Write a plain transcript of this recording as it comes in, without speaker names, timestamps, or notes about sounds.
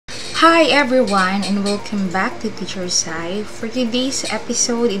Hi everyone and welcome back to Teacher Sai. For today's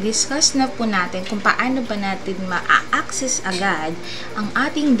episode, i-discuss na po natin kung paano ba natin ma-access agad ang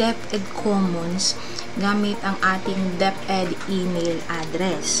ating Deped Commons gamit ang ating Deped email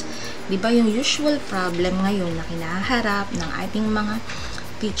address. Diba yung usual problem ngayon na kinaharap ng ating mga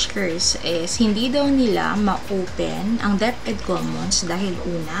teachers is hindi daw nila ma-open ang Deped Commons dahil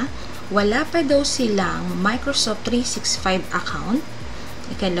una, wala pa daw silang Microsoft 365 account.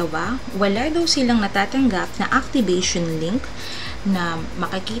 Ikalawa, wala daw silang natatanggap na activation link na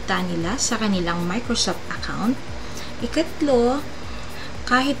makikita nila sa kanilang Microsoft account. Ikatlo,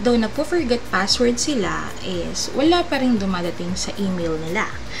 kahit daw na-forget password sila is wala pa rin dumadating sa email nila.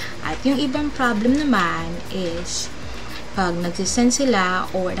 At yung ibang problem naman is pag nagsisend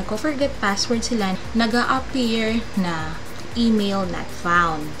sila or nag-forget password sila, nag-a-appear na email not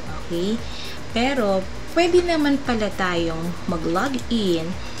found. Okay? Pero pwede naman pala tayong mag-login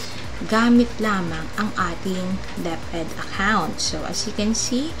gamit lamang ang ating Deped account. So, as you can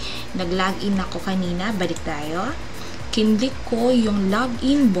see, nag-login ako kanina. Balik tayo. Kinlik ko yung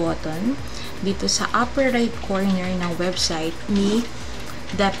login button dito sa upper right corner ng website ni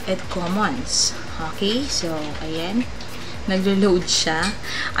Deped Commons. Okay? So, ayan. Naglo-load siya.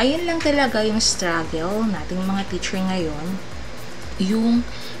 Ayan lang talaga yung struggle nating mga teacher ngayon. Yung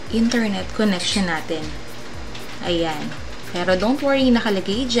internet connection natin. Ayan. Pero don't worry,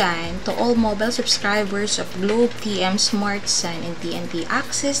 nakalagay dyan, to all mobile subscribers of Globe, TM, Smart, Sun, and TNT,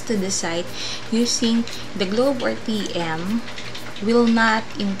 access to the site using the Globe or TM will not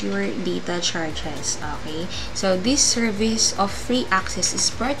incur data charges. Okay? So, this service of free access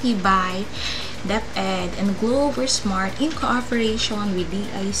is brought to you by Deped and Globe or Smart in cooperation with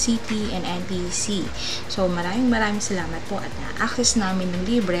DICT and NTC. So, maraming salamat po at na-access namin ng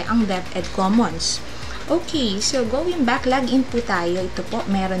libre ang Deped Commons. Okay, so going back, login po tayo. Ito po,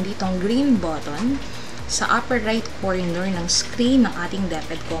 meron ditong green button sa upper right corner ng screen ng ating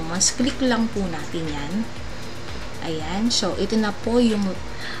Deped Commons. Click lang po natin yan. Ayan, so ito na po yung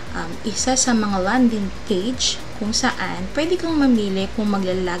isa sa mga landing page kung saan pwede kang mamili kung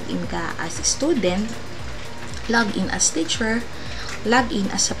magla-login ka as a student, login as teacher,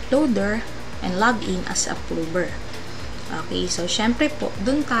 login as uploader, and login as approver. Okay, so syempre po,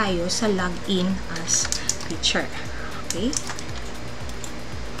 dun tayo sa login as teacher. Okay?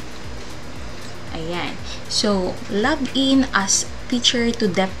 Ayan. So, login as teacher to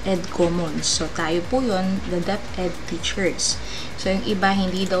Deped Commons. So, tayo po yun, the Deped teachers. So, yung iba,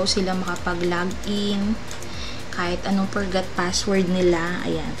 hindi daw sila makapag-login kahit anong forgot password nila.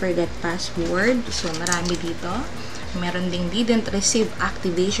 Ayan, forgot password. So, marami dito. Meron ding didn't receive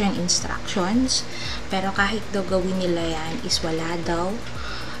activation instructions. Pero kahit daw gawin nila yan is wala daw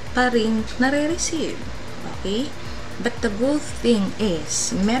pa rin nare-receive. Okay? But the good thing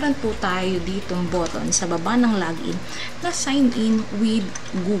is, meron po tayo ditong button sa baba ng login na sign in with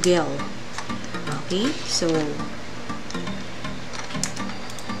Google. Okay? So,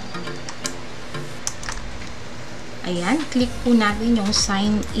 ayan, click po natin yung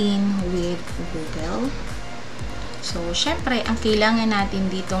sign in with Google. So, syempre, ang kailangan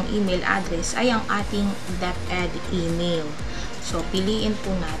natin ditong email address ay ang ating Deped email. So, piliin po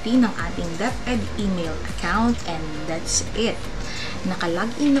natin ang ating Deped email account and that's it.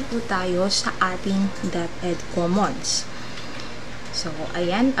 Nakalogin na po tayo sa ating Deped Commons. So,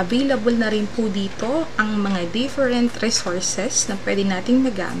 ayan, available na rin po dito ang mga different resources na pwede nating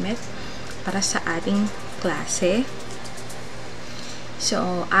magamit para sa ating klase.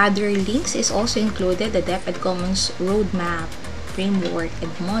 So, other links is also included, the Deped Commons Roadmap, Framework,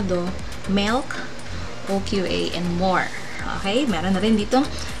 Edmodo, Milk, OQA, and more. Okay, meron na rin ditong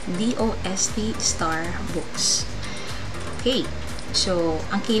DOST Star Books. Okay, so,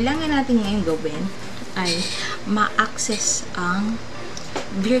 ang kailangan natin ngayon gawin ay ma-access ang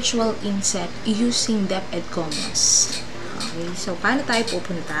virtual inset using Deped Commons. Okay, so, paano tayo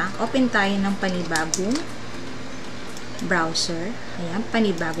pupunta? Open tayo ng panibagong browser. Ayan,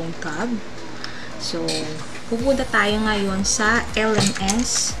 panibagong tab. So, pupunta tayo ngayon sa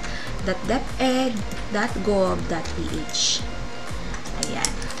lms.deped.gov.ph.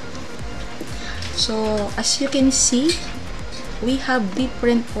 Ayan. So, as you can see, we have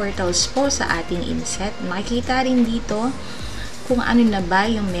different portals po sa ating inset. Makikita rin dito kung ano na ba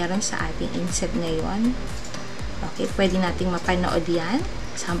yung meron sa ating inset ngayon. Okay, pwede nating mapanood yan.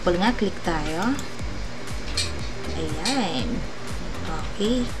 Sample nga, click tayo. Ayan.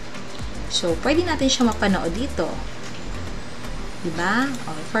 Okay. So, pwede natin siya mapanood dito. Diba?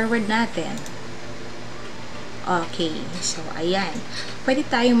 Okay, forward natin. Okay, so ayan. Pwede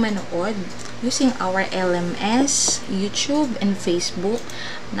tayong manood using our LMS, YouTube, and Facebook.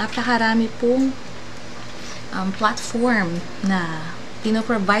 Napakarami pong platform na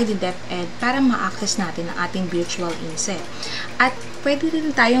pinoprovide ni DepEd para ma-access natin ang ating virtual inset. At pwede rin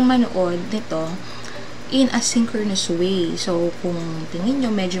tayong manood nito in a synchronous way. So, kung tingin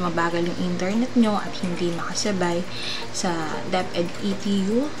nyo medyo mabagal yung internet nyo at hindi makasabay sa DepEd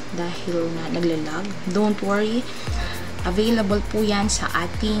ETU dahil na naglalag, don't worry. Available po yan sa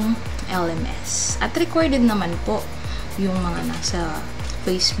ating LMS. At recorded naman po yung mga nasa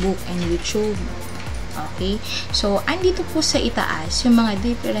Facebook and YouTube. Okay? So, andito po sa itaas yung mga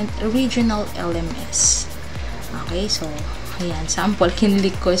different regional LMS. Okay? So, ayan. Sample,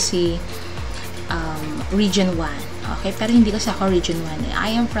 kinlik ko si Region 1. Okay? Pero hindi kasi ako Region 1.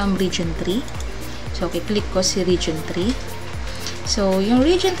 I am from Region 3. So, click ko si Region 3. So, yung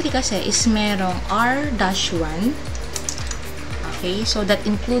Region 3 kasi is merong R-1. Okay? So, that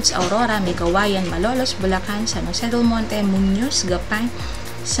includes Aurora, Micawayan, Malolos, Bulacan, San Jose del Monte, Muñoz, Gapan,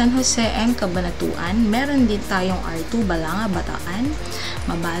 San Jose and Cabanatuan. Meron din tayong R2, Balanga, Bataan,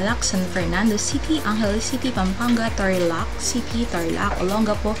 Mabalac, San Fernando City, Angeles City, Pampanga, Tarlac City, Tarlac,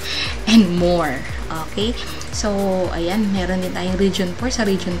 Olongapo, and more. Okay? So, ayan, meron din tayong Region 4. Sa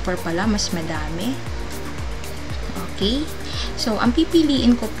Region 4 pala, mas madami. Okay? So, ang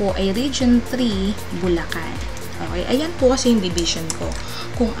pipiliin ko po ay Region 3, Bulacan. Okay? Ayan po kasi yung division ko.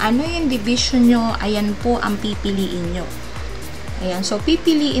 Kung ano yung division nyo, ayan po ang pipiliin nyo. Ayan, so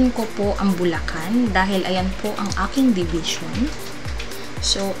pipiliin ko po ang Bulacan dahil ayan po ang aking division.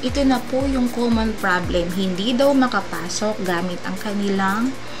 So, ito na po yung common problem. Hindi daw makapasok gamit ang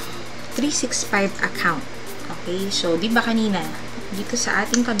kanilang 365 account. Okay, so di ba kanina, dito sa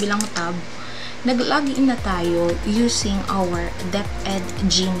ating kabilang tab, nag-login na tayo using our DepEd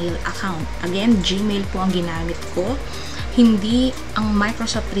Gmail account. Again, Gmail po ang ginamit ko, hindi ang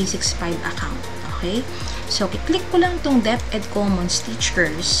Microsoft 365 account. Okay? So, i-click ko lang itong DepEd Commons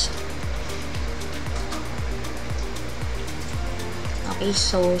Teachers. Okay,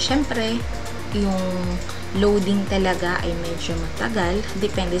 so, syempre, yung loading talaga ay medyo matagal.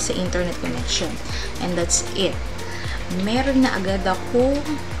 Depende sa internet connection. And that's it. Meron na agad akong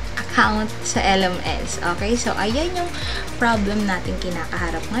account sa LMS. Okay, so, ayan yung problem natin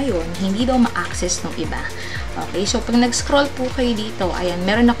kinakaharap ngayon. Hindi daw ma-access ng iba. Okay, so pag nag-scroll po kayo dito, ayan,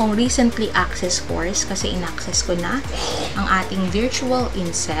 meron akong recently access course kasi in-access ko na ang ating virtual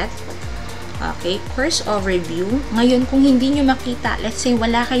inset. Okay, course overview. Ngayon, kung hindi nyo makita, let's say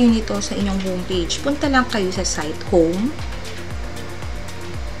wala kayo nito sa inyong homepage, punta lang kayo sa site home.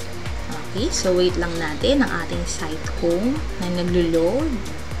 Okay, so wait lang natin ang ating site home na naglo-load.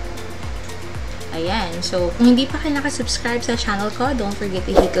 Ayan. So, kung hindi pa kayo nakasubscribe sa channel ko, don't forget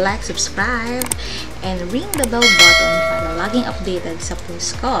to hit like, subscribe, and ring the bell button para laging updated sa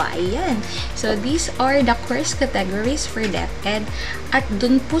post ko. Ayan. So, these are the course categories for DepEd. At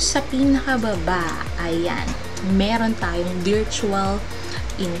dun po sa pinakababa, ayan, meron tayong virtual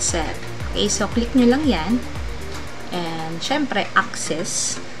inset. Okay. So, click nyo lang yan. And, syempre,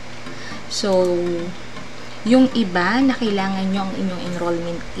 access. So, yung iba na kailangan nyo ang inyong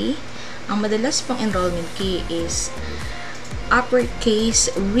enrollment key. Ang madalas pong enrollment key is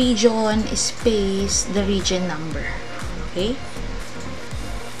uppercase region space the region number. Okay?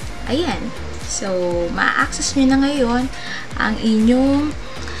 Ayan. So, ma-access nyo na ngayon ang inyong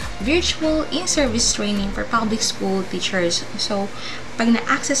virtual in-service training for public school teachers. So, pag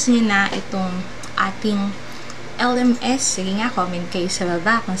na-access nyo na itong ating LMS, sige nga, comment kayo sa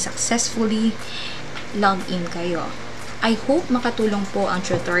baba kung successfully log in kayo. I hope makatulong po ang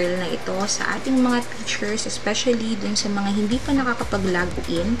tutorial na ito sa ating mga teachers, especially dun sa mga hindi pa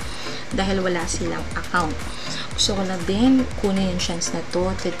nakakapag-login dahil wala silang account. Gusto ko na din kunin yung chance na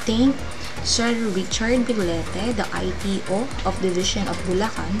to to thank Sir Richard Biglete, the ITO of Division of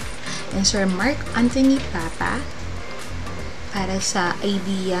Bulacan, and Sir Mark Anthony Papa para sa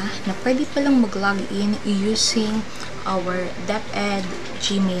idea na pwede palang mag-login using our DepEd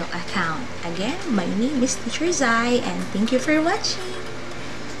Gmail account. Again, my name is Teacher Zai and thank you for watching.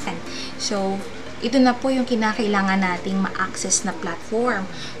 So, ito na po yung kinakailangan nating ma-access na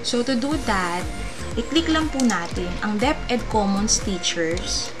platform. So, to do that, i-click lang po natin ang DepEd Commons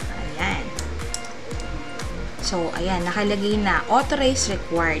Teachers. Ayan. So, ayan, nakalagay na authorized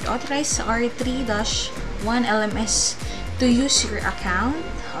required. Authorized R3-1 LMS to use your account.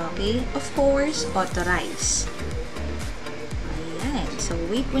 Okay? Of course, authorize. Ayan. So,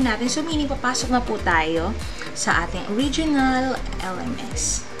 wait po natin. So, meaning papasok na po tayo sa ating original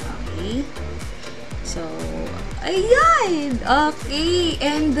LMS. Okay? So, ayan! Okay,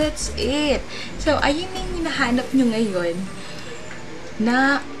 and that's it. So, ayun yung hinahanap nyo ngayon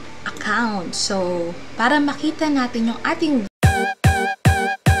na account. So, para makita natin yung ating